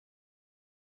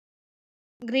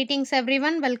Greetings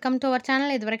everyone, welcome to our channel.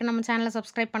 இதுவரைக்கும் நம்ம சேனலை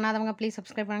சப்ஸ்கிரைப் பண்ணாதவங்க ப்ளீஸ்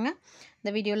சப்ஸ்கிரைப் பண்ணுங்க.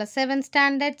 இந்த வீடியோவில் 7th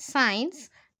standard science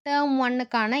term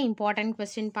 1க்கான important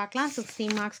question பார்க்கலாம். 60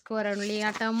 மார்க்ஸ்க்கு வரும் இல்லையா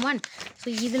term 1. ஸோ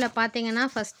இதில் பார்த்தீங்கன்னா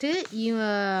ஃபஸ்ட்டு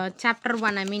chapter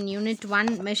 1 unit 1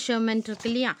 measurement இருக்கு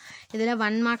இல்லையா, இதில்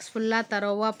 1 marks ஃபுல்லாக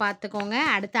தரோவாக பார்த்துக்கோங்க.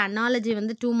 அடுத்து அனாலஜி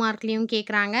வந்து 2 மார்க்லேயும்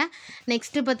கேட்குறாங்க.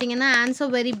 நெக்ஸ்ட்டு பார்த்தீங்கன்னா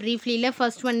answer very ப்ரீஃப்லியில்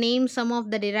first one name some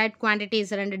of the derived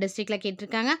quantities 2 டிஸ்ட்ரிக்டில்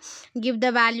கேட்டிருக்காங்க. give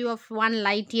the value of 1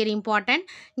 light year important,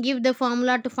 give the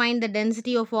formula to find the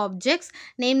density of objects,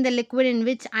 name the liquid in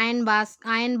which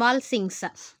iron ball sinks.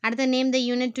 அடுத்து name the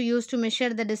unit to use to measure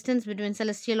the distance between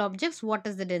celestial objects, what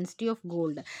is the density of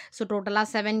gold. So டோட்டலாக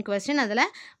 7 question. அதில்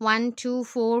 1 2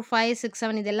 4 5 6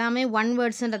 7 இது எல்லாமே 1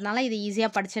 வேர்ட்ஸ்ன்றதுனால இது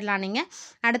ஈஸியாக படிச்சிடலாம் நீங்கள்.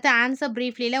 அடுத்து answer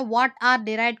ப்ரீஃப்லியில் what are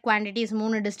derived quantities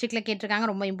 3 டிஸ்ட்ரிக்டில் கேட்டிருக்காங்க,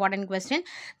 ரொம்ப important question.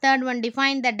 Third one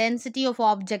define the density of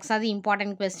objects, அது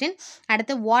இம்பார்ட்டன்ட் கொஸ்டின்.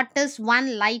 அடுத்து வாட் இஸ் 1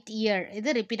 light year,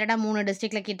 இது ரிப்பீட்டடாக 3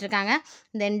 டிஸ்ட்ரிக்டில் கேட்டிருக்காங்க.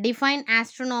 தென் டிஃபைன்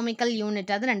ஆஸ்ட்ரோனாமிக்கல்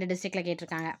யூனிட், அது 2 டிஸ்ட்ரிக்டில்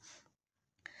கேட்டிருக்காங்க.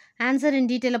 ஆன்சர் இன்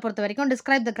டீட்டெயிலை பொறுத்த வரைக்கும்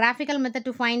describe the graphical method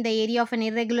to find the area of an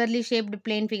irregularly shaped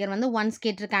plane figure வந்து ஒன்ஸ்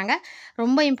கேட்டிருக்காங்க.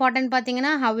 ரொம்ப இம்பார்ட்டன்ட்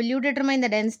பார்த்தீங்கன்னா how will you determine the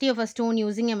density of a stone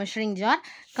using a measuring jar,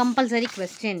 compulsory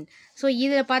question. So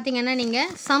இதில் பார்த்தீங்கன்னா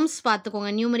நீங்கள் sums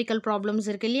பார்த்துக்கோங்க, numerical problems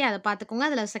இருக்கு இல்லையா, அதை பார்த்துக்கோங்க.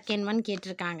 அதில் செகண்ட் ஒன்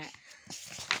கேட்டிருக்காங்க.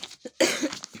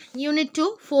 Unit 2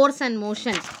 force and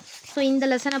motion. So இந்த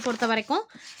லெசனை பொறுத்த வரைக்கும்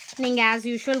நீங்கள் ஆஸ்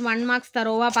யூஷுவல் 1 மார்க்ஸ்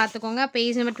தரோவாக பார்த்துக்கோங்க.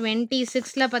 பேஜ் நம்பர்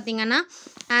 26 பார்த்தீங்கன்னா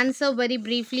ஆன்சர் வெரி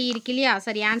ப்ரீஃப்லி இருக்கு இல்லையா,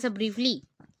 சரி ஆன்சர் ப்ரீஃப்லி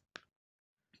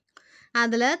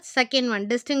அதில் second one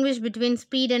distinguish between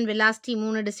speed and velocity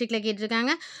 3 டிஸ்ட்ரிக்டில்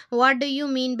கேட்டிருக்காங்க. What to you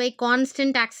mean by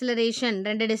constant acceleration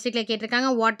 2 டிஸ்ட்ரிக்டில் கேட்டிருக்காங்க.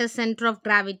 What is centre of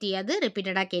gravity, அது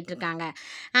ரிப்பீட்டடாக கேட்டிருக்காங்க.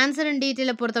 ஆன்சர் இன்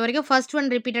டீட்டெயிலை பொறுத்த வரைக்கும் ஃபர்ஸ்ட்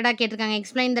ஒன் ரிப்பீட்டடாக கேட்டிருக்காங்க.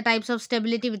 Explain the types of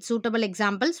stability with suitable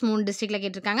examples 3 டிஸ்ட்ரிக்டில்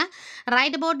கேட்டிருக்காங்க.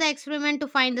 Right about the experiment to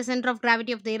find the centre of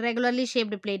gravity of the irregularly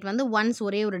shaped plate வந்து ஒன்ஸ்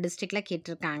ஒரே ஒரு டிஸ்ட்ரிக்டில்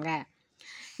கேட்டிருக்காங்க.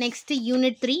 Next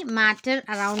unit 3 matter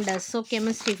around us. So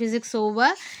chemistry physics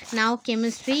over. Now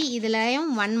chemistry இதுலையும்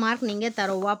 1 mark நீங்கள்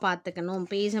தரோவாக பார்த்துக்கணும்.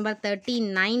 பேஜ் நம்பர்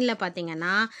 39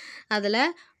 பார்த்தீங்கன்னா அதில்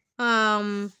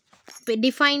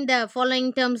டிஃபைன் த ஃபாலோயிங்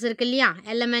டேர்ம்ஸ் இருக்கு இல்லையா,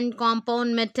 எலமெண்ட்,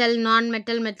 காம்பவுண்ட், மெட்டல், நான்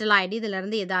மெட்டல், மெட்டலாய்டு,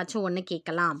 இதிலேருந்து ஏதாச்சும் ஒன்று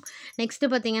கேட்கலாம். நெக்ஸ்ட்டு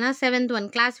பார்த்தீங்கன்னா 7th one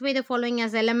classify the following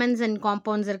as elements and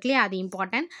compounds இருக்கு இல்லையா, அது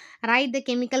important. Right the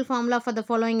chemical formula for the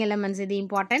following elements, இது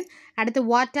இம்பார்ட்டன்ட். அடுத்து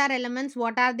what are elements,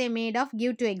 what are they made of,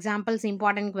 give to examples,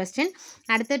 important question.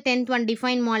 அடுத்து 10th one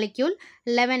define molecule.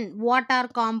 11 what are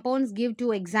compounds, give to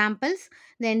examples.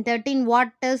 Then 13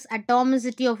 what is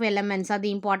atomicity of elements, அது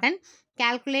important.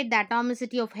 Calculate the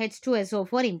atomicity of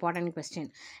H2SO4, important question.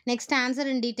 Next answer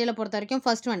in detail பொறுத்த வரைக்கும்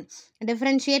first one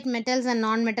differentiate metals and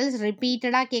non-metals,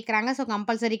 repeatedா கேட்குறாங்க, so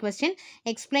compulsory question.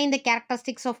 Explain the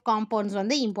characteristics of compounds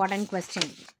வந்து important question.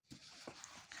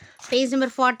 Page number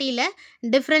 40ல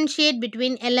differentiate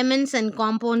between elements and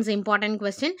compounds, important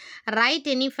question. Write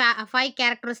any 5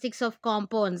 characteristics of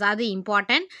compounds, அது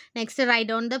important. Next write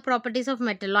down the properties of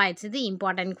metalloids, இது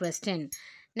important question.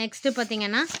 Next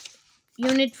பார்த்தீங்கன்னா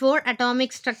unit 4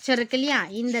 atomic structure இருக்கு இல்லையா,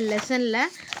 இந்த லெசனில்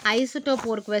isotope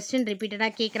ஒரு question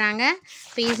ரிப்பீட்டடாக கேட்குறாங்க.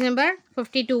 பேஜ் நம்பர்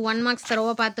 52 1 மார்க்ஸ்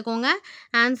தரோவாக பார்த்துக்கோங்க.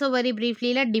 Answer very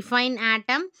ப்ரீஃப்லியில் define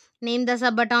atom, name the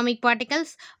sub atomic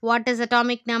particles, what is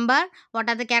atomic number,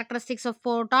 what are the characteristics of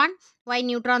proton, why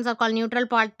neutrons are called neutral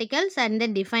particles, and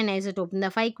then define isotope.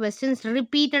 இந்த 5 questions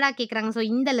ரிப்பீட்டடாக கேட்குறாங்க. So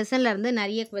இந்த லெசனில் இருந்து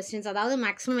நிறைய questions, அதாவது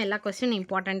maximum எல்லா question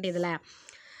important இதில்.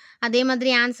 அதே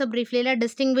மாதிரி answer ப்ரீஃப்லியில்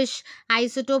distinguish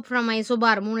isotope from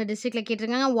isobar 3 டிஸ்ட்ரிக்டில்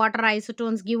கேட்டிருக்காங்க. Water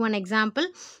isotones, give one example.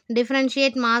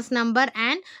 Differentiate mass number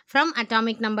and from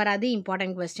atomic number, அது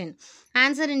இம்பார்ட்டன்ட் கொஸ்டின்.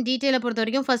 ஆன்சர் இன் டீட்டெயிலை பொறுத்த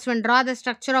வரைக்கும் first one draw the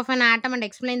structure of an atom and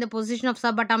explain the position of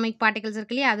sub atomic particles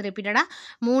இருக்கு இல்லையா, அது ரிப்பீட்டடாக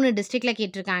 3 டிஸ்ட்ரிக்டில்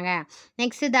கேட்டிருக்காங்க.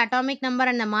 Next the atomic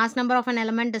number and the mass number of an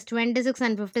element is 26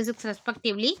 and 56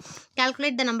 respectively.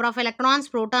 Calculate the number of electrons,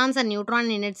 protons and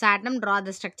neutron in it's atom, draw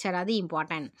the structure, அது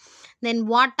important. Then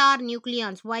what are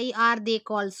nucleons, why are they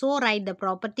called so, write the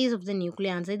properties of the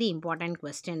nucleons, இது important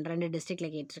question. 2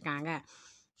 டிஸ்ட்ரிக்டில் கேட்டிருக்காங்க.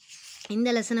 இந்த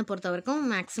லெசனை பொறுத்த வரைக்கும்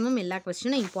maximum எல்லா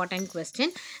கொஸ்டினும் important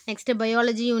question. Next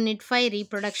biology unit 5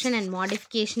 reproduction and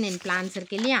modification in plants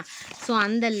இருக்கு இல்லையா, ஸோ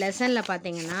அந்த லெசனில்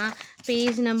பார்த்தீங்கன்னா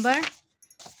பேஜ் நம்பர்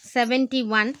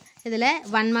 71 இதில்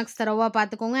 1 மார்க்ஸ் தரோவாக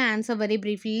பார்த்துக்கோங்க. Answer very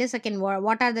briefly. Second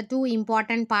what are the 2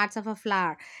 important parts of a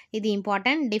flower, இது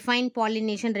இம்பார்ட்டன்ட். டிஃபைன்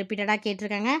பாலினேஷன் ரிப்பீட்டடாக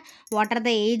கேட்டிருக்காங்க. What are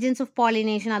the agents of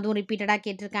pollination, அதுவும் ரிப்பீட்டடாக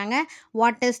கேட்டிருக்காங்க.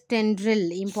 What is tendril,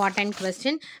 important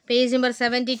question. Page number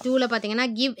 72ல் பார்த்தீங்கன்னா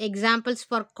give examples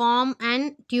for com and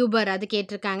tuber, அது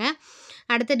கேட்டிருக்காங்க.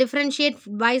 அடுத்து differentiate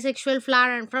bisexual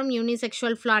flower and from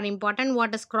unisexual flower important.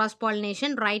 What is cross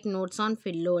pollination? Write notes on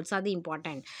phyllodes, அது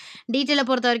important. டீட்டெயிலை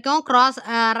பொறுத்த வரைக்கும்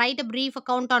write a brief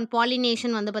account on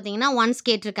pollination வந்து பார்த்தீங்கன்னா once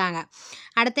கேட்டிருக்காங்க.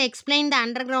 அடுத்து explain the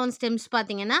underground stems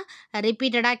பார்த்தீங்கன்னா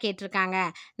ரிப்பீட்டடாக கேட்டிருக்காங்க.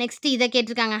 நெக்ஸ்ட் இதை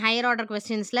கேட்டிருக்காங்க higher order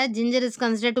கொஸ்டின்ஸில் ginger is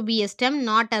considered to be a stem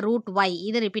not a root. why?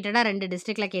 இது ரிப்பீட்டடாக 2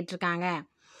 டிஸ்ட்ரிக்டில் கேட்டிருக்காங்க.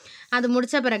 அது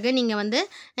முடித்த பிறகு நீங்கள் வந்து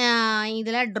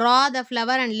இதில் draw the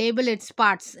flower and label it's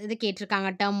parts இது கேட்டிருக்காங்க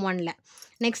டேர்ம் 1ல்.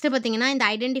 நெக்ஸ்ட்டு பார்த்தீங்கன்னா இந்த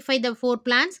identify the 4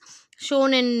 plants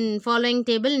shown in following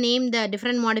table name the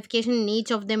different modification in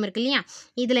each of them இருக்கு இல்லையா.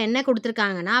 இதில் என்ன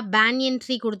கொடுத்துருக்காங்கன்னா பேனியன்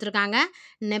ட்ரீ கொடுத்துருக்காங்க,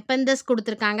 நெப்பந்தஸ்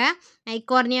கொடுத்துருக்காங்க,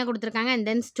 ஐகார்னியா கொடுத்துருக்காங்க, அண்ட்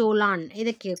தென் ஸ்டோலான்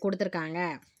இது கொடுத்துருக்காங்க.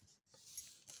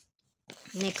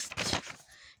 Next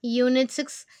unit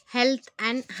 6 health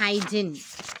and hygiene.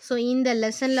 So இந்த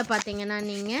லெசனில் பார்த்தீங்கன்னா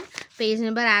நீங்கள் page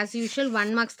number as usual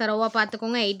 1 marks தரவாக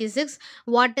பார்த்துக்கோங்க. 86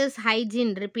 வாட் இஸ்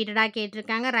ஹைஜீன் ரிப்பீட்டடாக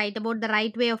கேட்டிருக்காங்க. Right about the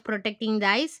right way of protecting the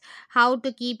ice, how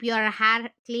to keep your hair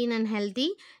clean and healthy,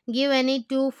 give any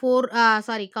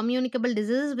 2-4 communicable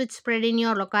diseases which spread in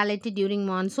your locality during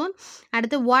monsoon.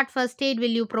 அடுத்து what first aid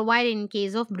will you provide in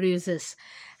case of bruises?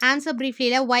 Answer briefly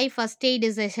why first aid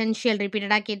is essential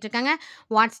ரிப்பீட்டடாக கேட்டிருக்காங்க.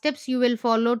 what steps you will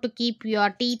follow to keep your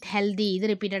teeth healthy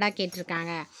இது ரிப்பீட்டடாக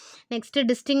கேட்டிருக்காங்க. Next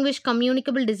distinguish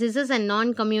communicable diseases and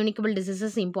non-communicable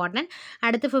diseases important.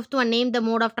 அடுத்து 5th one name the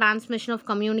mode of transmission of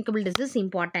communicable disease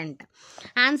important.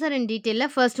 Answer in detail.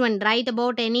 First one write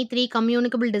about any 3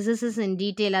 communicable diseases in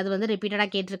detail அது வந்து ரிப்பீட்டடாக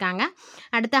கேட்டிருக்காங்க.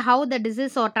 அடுத்து how the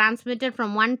disease are transmitted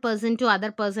from one person to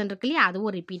other person இருக்கு இல்லையா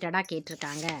அதுவும் ரிப்பீட்டடாக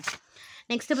கேட்டிருக்காங்க.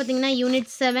 நெக்ஸ்ட்டு பார்த்தீங்கன்னா யூனிட்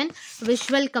 7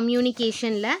 விஷுவல்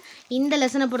கம்யூனிகேஷனில் இந்த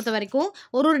லெசனை பொறுத்த வரைக்கும்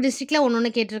ஒரு டிஸ்ட்ரிக்டில் ஒன்று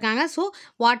கேட்டிருக்காங்க. So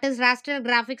what is raster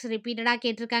graphics ரிப்பீட்டடாக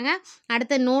கேட்டிருக்காங்க.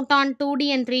 அடுத்து note on 2D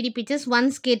and 3D pictures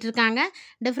once கேட்டிருக்காங்க.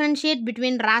 Differentiate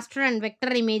between raster and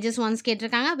vector images once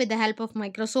கேட்டிருக்காங்க with the help of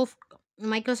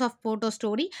Microsoft photo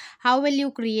story. How will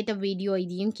you create a video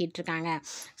இதையும் கேட்டிருக்காங்க.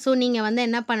 So நீங்கள் வந்து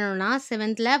என்ன பண்ணணும்னா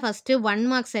 7th ஃபஸ்ட்டு 1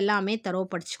 marks எல்லாமே தரவு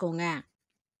படிச்சுக்கோங்க.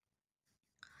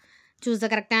 Choose the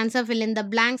correct answer, fill in the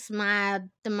blanks,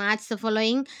 match the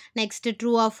following. Next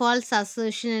true or false,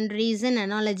 assertion and reason,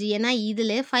 analogy. ஏன்னா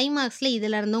இதில் 5 marksல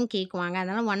இதில் இருந்தும் கேட்குவாங்க.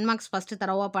 அதனால் 1 marks ஃபஸ்ட்டு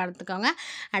தரவாக பார்த்துக்கோங்க.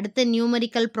 அடுத்து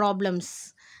நியூமரிக்கல் ப்ராப்ளம்ஸ்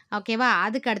ஓகேவா.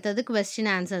 அதுக்கு அடுத்தது கொஸ்டின்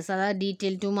ஆன்சர்ஸ் அதாவது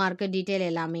டீட்டெயில் 2 mark டீட்டெயில்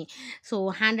எல்லாமே. ஸோ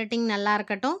ஹேண்ட் ரைட்டிங் நல்லா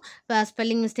இருக்கட்டும்,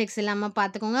 ஸ்பெல்லிங் மிஸ்டேக்ஸ் இல்லாமல்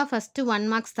பார்த்துக்கோங்க. ஃபஸ்ட்டு 1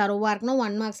 marks தரவாக இருக்கணும்.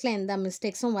 1 marksல எந்த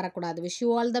மிஸ்டேக்ஸும் வரக்கூடாது. Wish you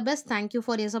all the best. Thank you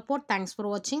for your support. Thanks for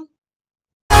வாட்சிங்.